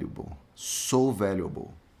valuable, so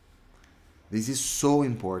valuable. This is so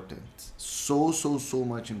important, so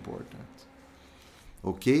much important.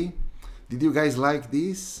 Okay, did you guys like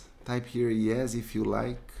this? Type here yes if you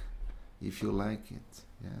like it.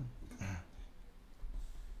 Yeah.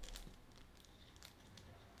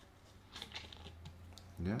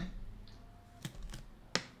 Yeah.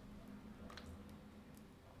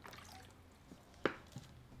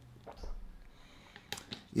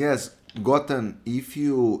 Yes, Gotan, if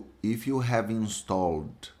you have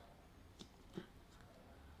installed,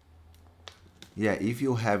 yeah, if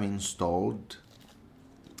you have installed,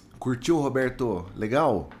 curtiu, Roberto?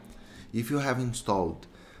 Legal? If you have installed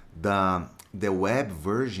the web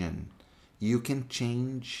version, you can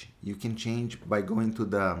change by going to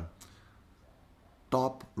the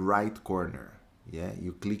top right corner. Yeah,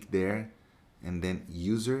 you click there and then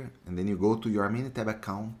user, and then you go to your Minitab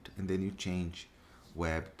account and then you change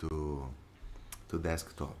web to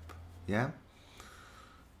desktop. Yeah,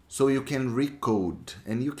 so you can recode,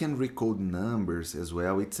 and you can recode numbers as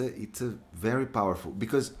well. It's a very powerful,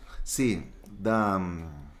 because see,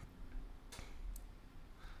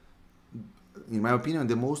 in my opinion,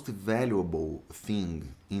 the most valuable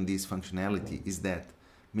thing in this functionality is that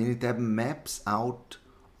Minitab maps out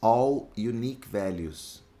all unique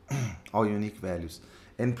values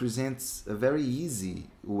and presents a very easy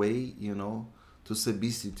way, you know, to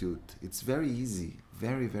substitute. It's very easy,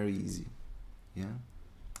 very easy. Yeah,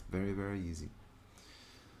 very easy.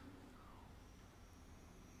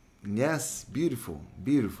 Yes, beautiful.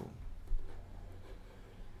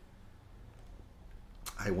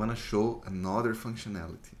 I want to show another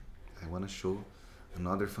functionality.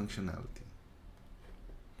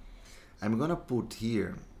 I'm gonna put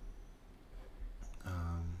here,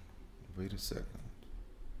 wait a second.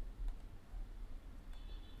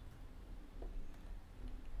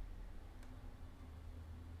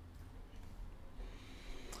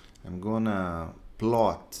 I'm gonna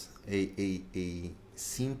plot a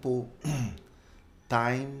simple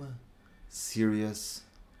time series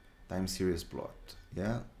plot.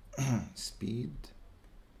 Yeah, speed.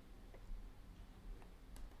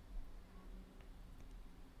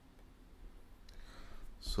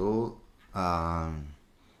 So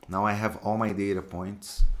now I have all my data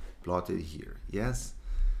points plotted here. Yes.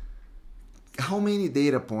 How many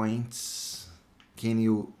data points can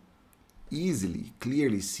you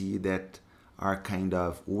clearly see that are kind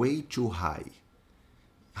of way too high?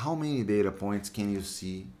 how many data points can you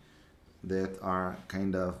see that are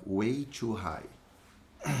kind of way too high?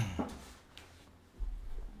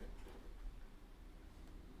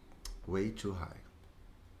 Way too high.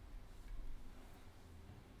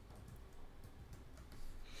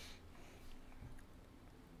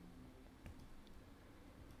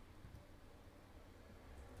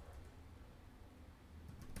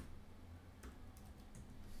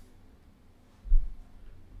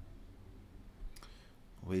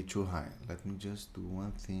 Way too high. Let me just do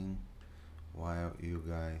one thing while you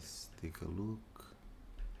guys take a look.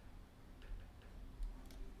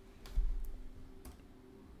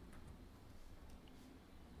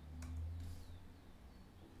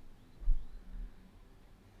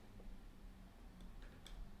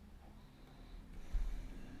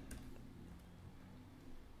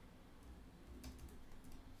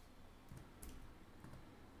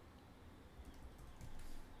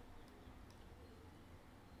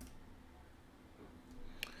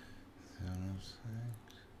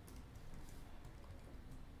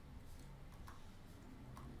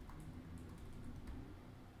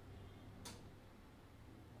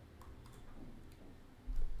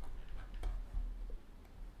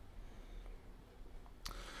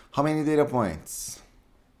 How many data points?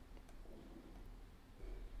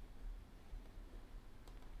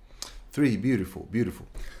 3. Beautiful, beautiful.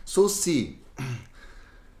 So see,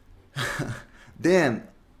 then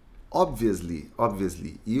obviously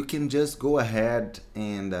you can just go ahead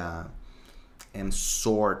and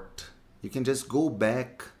sort. You can just go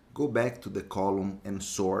back to the column and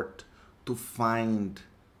sort to find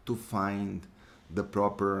the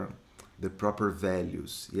proper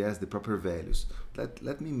values. Yes, the proper values.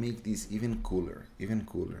 Let me make this even cooler.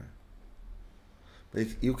 But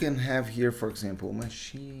you can have here, for example,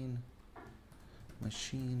 machine,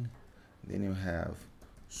 then you have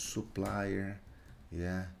supplier,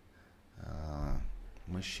 yeah,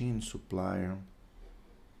 machine supplier.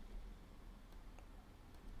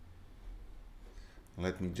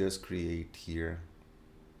 Let me just create here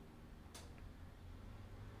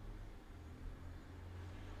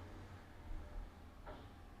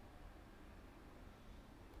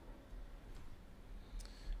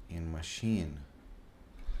in machine.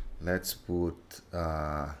 Let's put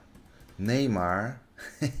Neymar.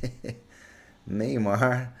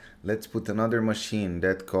 Neymar. Let's put another machine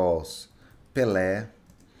that calls Pelé.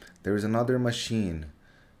 There is another machine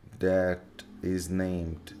that is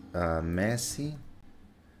named Messi.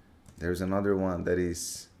 There's another one that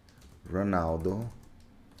is Ronaldo.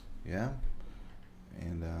 Yeah.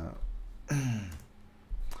 And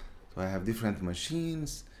so I have different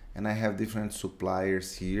machines and I have different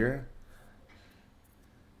suppliers here.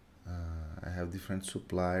 I have different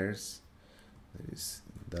suppliers. There is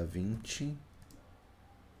Da Vinci,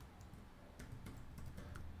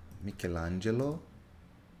 Michelangelo,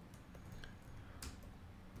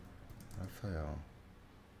 Rafael.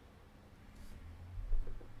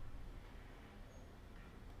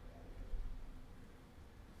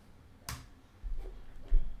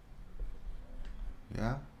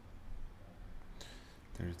 Yeah.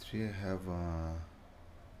 33, I have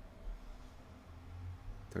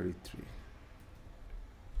 33,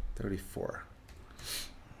 34,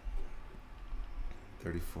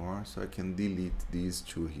 so I can delete these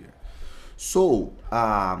two here. So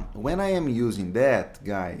when I am using that,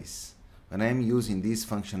 guys, when I am using this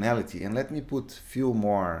functionality, and let me put few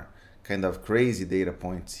more kind of crazy data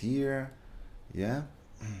points here, yeah,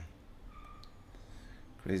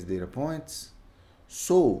 crazy data points.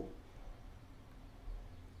 So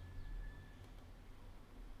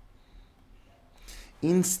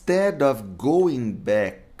instead of going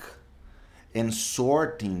back and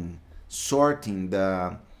sorting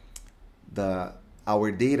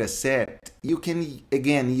our data set, you can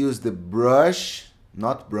again use the brush,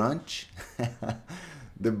 not brunch,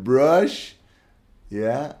 the brush,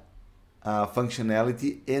 yeah,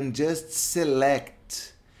 functionality, and just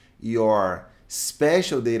select your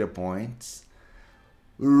special data points,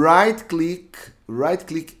 right click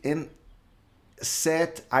and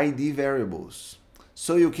set ID variables.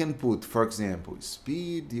 So you can put, for example,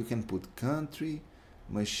 speed, you can put country,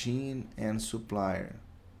 machine, and supplier.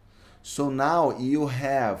 So now you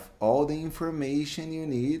have all the information you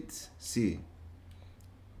need. See,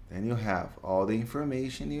 then you have all the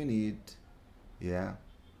information you need. Yeah,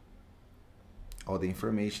 all the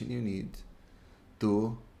information you need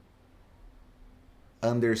to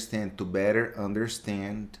understand, to better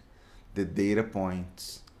understand the data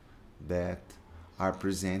points that are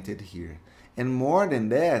presented here. And more than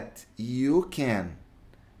that, you can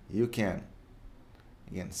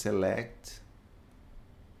again select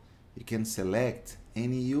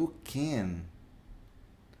and you can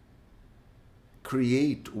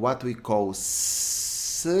create what we call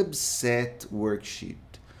subset worksheet.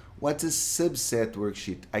 What's a subset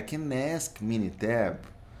worksheet? I can ask Minitab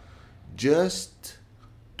just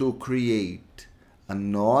to create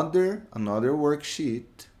another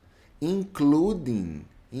worksheet, including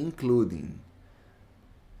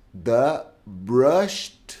the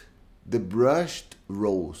brushed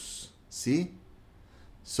rows. See?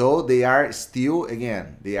 So they are still,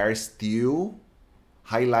 again, they are still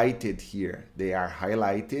highlighted here. They are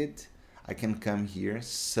highlighted. I can come here,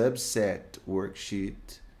 subset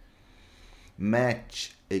worksheet,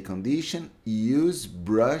 match a condition, use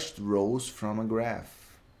brushed rows from a graph.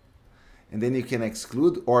 And then you can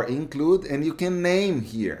exclude or include, and you can name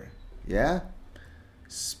here, yeah?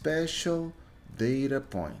 Special data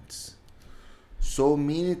points. So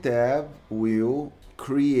Minitab will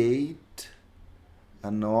create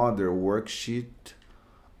another worksheet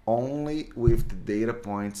only with the data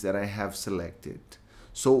points that I have selected.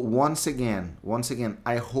 So once again,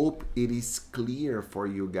 I hope it is clear for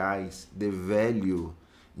you guys the value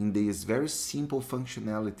in this very simple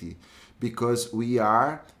functionality, because we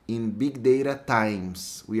are in big data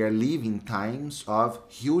times. We are living times of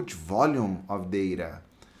huge volume of data.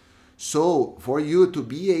 So for you to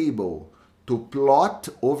be able to plot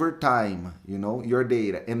over time, you know, your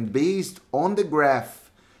data, and based on the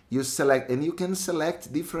graph, you select, and you can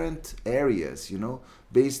select different areas, you know,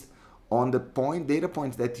 based on the data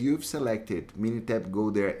points that you've selected. Minitab go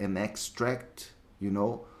there and extract, you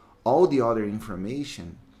know, all the other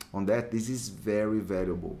information on that. This is very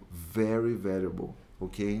valuable,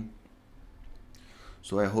 okay?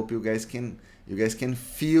 So I hope you guys can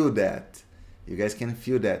feel that. You guys can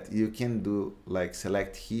feel that. You can do like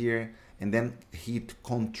select here and then hit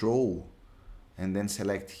Control and then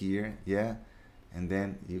select here, yeah? And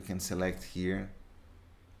then you can select here.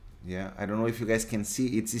 Yeah, I don't know if you guys can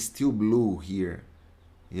see, it's still blue here.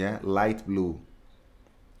 Yeah, light blue.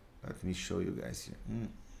 Let me show you guys here.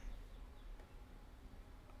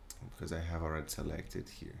 Because I have already selected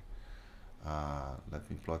here. Let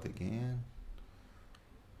me plot again.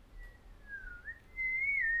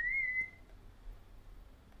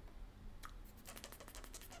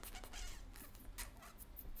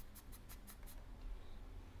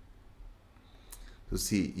 So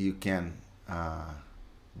see, you can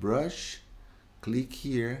brush, click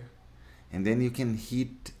here, and then you can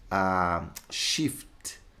hit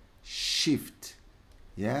shift,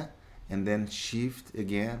 yeah, and then shift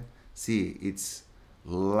again. See, it's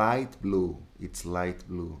light blue,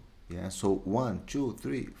 yeah. So 1, 2,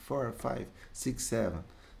 3, 4, 5, 6,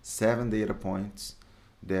 7 data points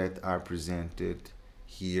that are presented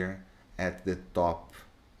here at the top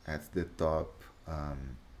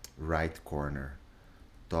right corner,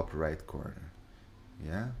 top right corner.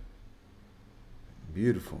 Yeah,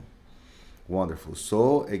 beautiful, wonderful.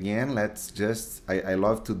 So again, let's just, I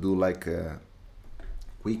love to do like a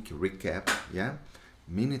quick recap. Yeah,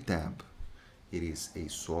 Minitab, it is a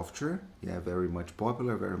software, yeah, very much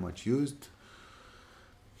popular, very much used.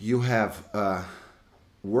 You have a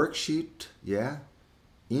worksheet, yeah,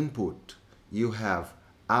 input, you have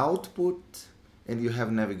output, and you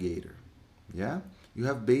have navigator. Yeah, you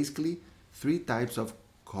have basically 3 types of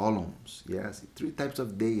columns, yes, 3 types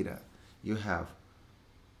of data. You have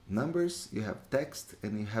numbers, you have text,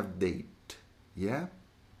 and you have date. Yeah,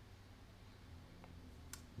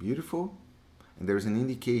 beautiful. And there's an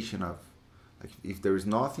indication of, like, if there is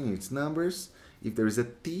nothing, it's numbers. If there is a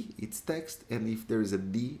T, it's text, and if there is a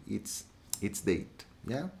D, it's date.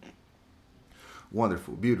 Yeah,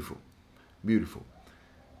 wonderful, beautiful.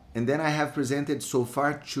 And then I have presented so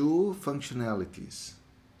far 2 functionalities.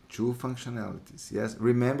 Yes,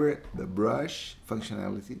 remember the brush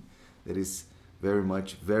functionality, that is very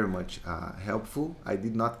much helpful. I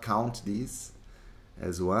did not count these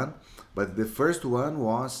as one, but the first one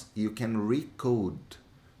was you can recode.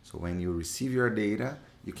 So when you receive your data,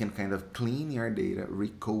 you can kind of clean your data,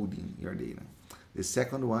 recoding your data. The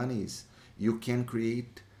second one is you can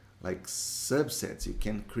create like subsets. You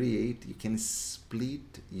can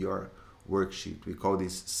split your worksheet. We call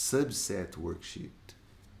this subset worksheet.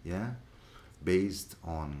 Yeah, based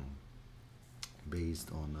on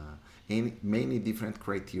many different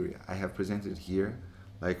criteria. I have presented here,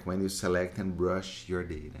 like when you select and brush your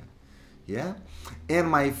data. Yeah, and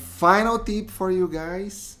my final tip for you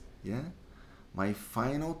guys, yeah,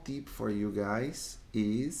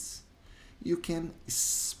 is you can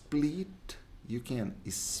split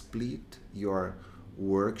your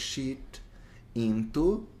worksheet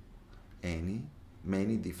into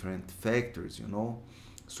many different factors, you know.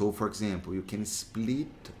 So for example, you can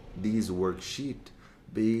split this worksheet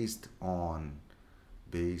based on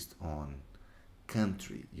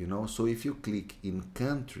country, you know. So if you click in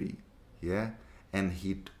country, yeah, and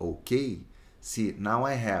hit OK, see, now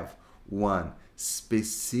I have one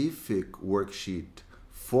specific worksheet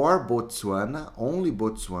for Botswana, only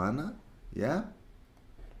Botswana, yeah.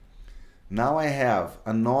 Now I have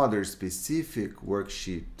another specific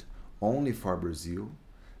worksheet only for Brazil.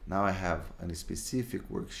 Now I have a specific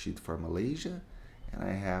worksheet for Malaysia, and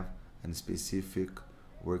I have a specific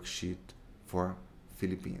worksheet for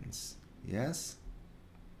Philippines. Yes?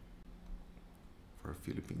 For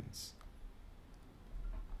Philippines.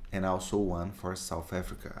 And also one for South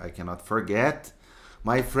Africa. I cannot forget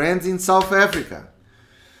my friends in South Africa.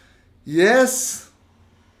 Yes!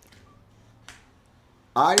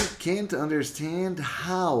 I can't understand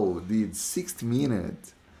how did 6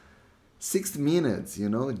 minutes, you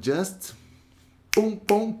know, just boom,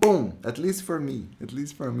 boom, boom. At least for me,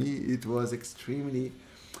 it was extremely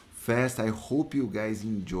fast. I hope you guys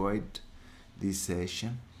enjoyed this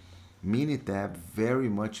session. Minitab, very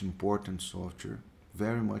much important software,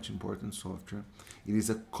 It is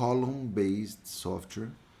a column-based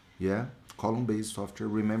software, yeah, column-based software.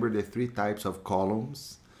 Remember the 3 types of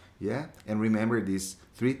columns. Yeah, and remember these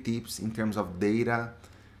 3 tips in terms of data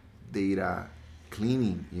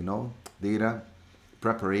cleaning, you know, data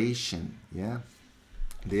preparation, yeah,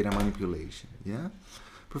 data manipulation, yeah.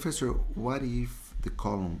 Professor, what if the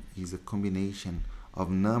column is a combination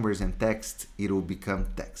of numbers and text? It will become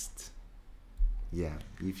text. Yeah,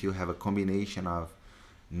 if you have a combination of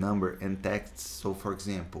number and text, so for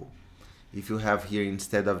example, if you have here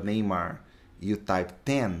instead of Neymar, you type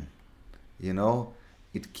 10, you know,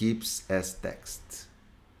 it keeps as text.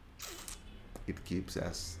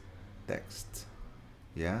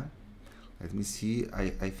 Yeah. Let me see.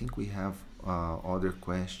 I think we have other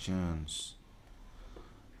questions.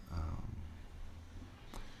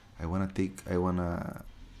 I wanna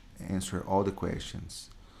answer all the questions.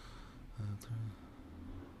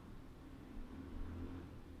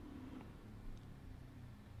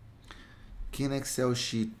 Can Excel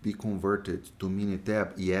sheet be converted to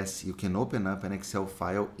Minitab? Yes, you can open up an Excel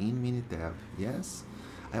file in Minitab. Yes.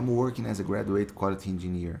 I'm working as a graduate quality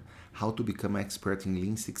engineer. How to become expert in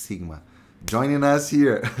Lean Six Sigma? Join us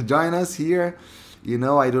here. You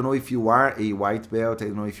know, I don't know if you are a white belt. I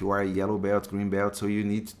don't know if you are a yellow belt, green belt. So you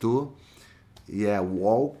need to, yeah,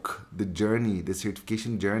 walk the journey, the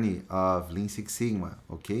certification journey of Lean Six Sigma.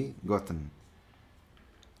 Okay, gotten.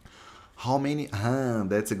 How many?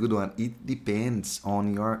 That's a good one. It depends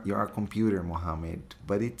on your computer, Mohammed.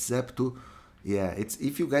 But it's up to, yeah. It's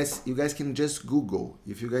if you guys can just Google.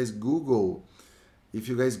 If you guys Google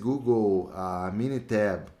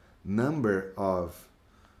Minitab number of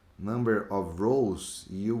rows,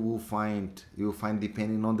 you will find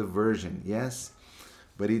depending on the version. Yes,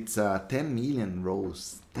 but it's 10 million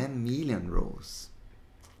rows. 10 million rows.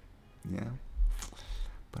 Yeah.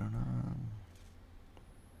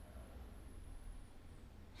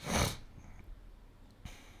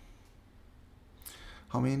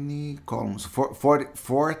 How many columns?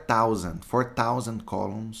 4,000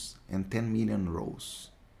 columns and 10 million rows.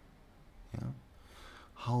 Yeah.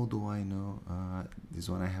 How do I know? This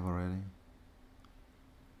one I have already.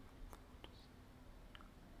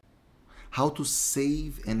 How to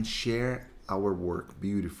save and share our work.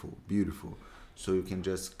 Beautiful, beautiful. So you can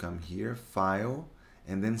just come here, file,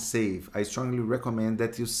 and then save. I strongly recommend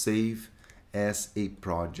that you save as a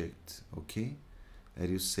project, okay? That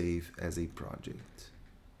you save as a project.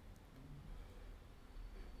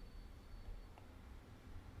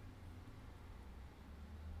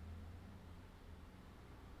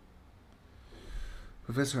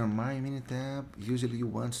 Professor, my Minitab usually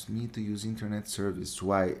wants me to use internet service.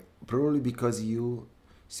 Why? Probably because you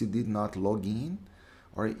did not log in,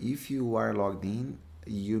 or if you are logged in,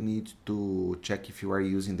 you need to check if you are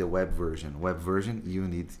using the web version. Web version, you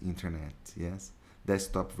need internet, yes?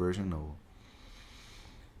 Desktop version, no.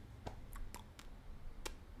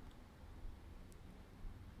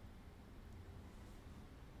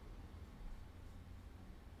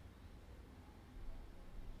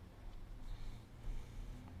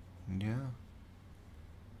 Yeah.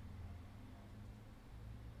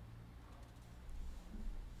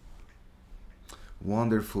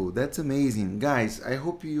 Wonderful. That's amazing. Guys, I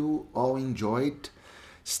hope you all enjoyed.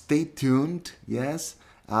 Stay tuned. Yes.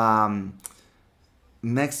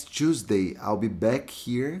 Next Tuesday, I'll be back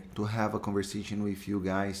here to have a conversation with you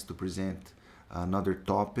guys to present another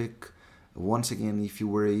topic. Once again, if you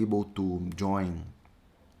were able to join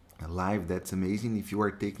live, that's amazing. If you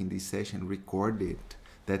are taking this session, record it.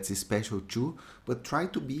 That's special too. But try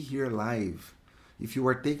to be here live. if you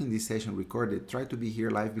are taking this session recorded, try to be here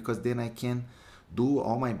live, because then I can do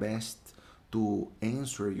all my best to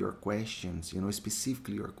answer your questions, you know,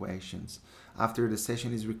 specifically your questions. After the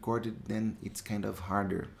session is recorded, then it's kind of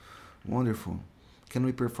harder. Wonderful. Can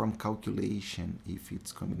we perform calculation if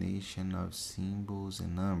it's combination of symbols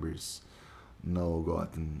and numbers? No,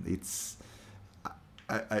 Gotten. It's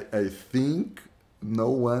I think no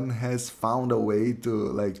one has found a way to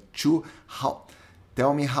like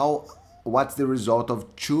tell me what's the result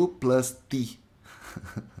of 2 plus t.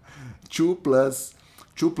 2 plus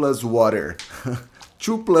water.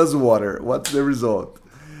 2 plus water. What's the result?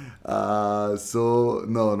 So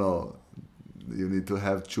no. You need to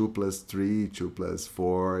have 2 plus 3, 2 plus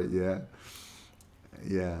 4,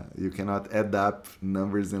 yeah. You cannot add up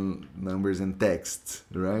numbers and text,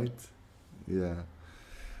 right? Yeah.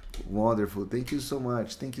 Wonderful. Thank you so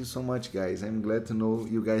much. Thank you so much, guys. I'm glad to know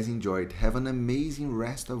you guys enjoyed. Have an amazing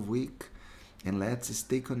rest of week, and let's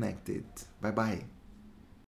stay connected. Bye bye.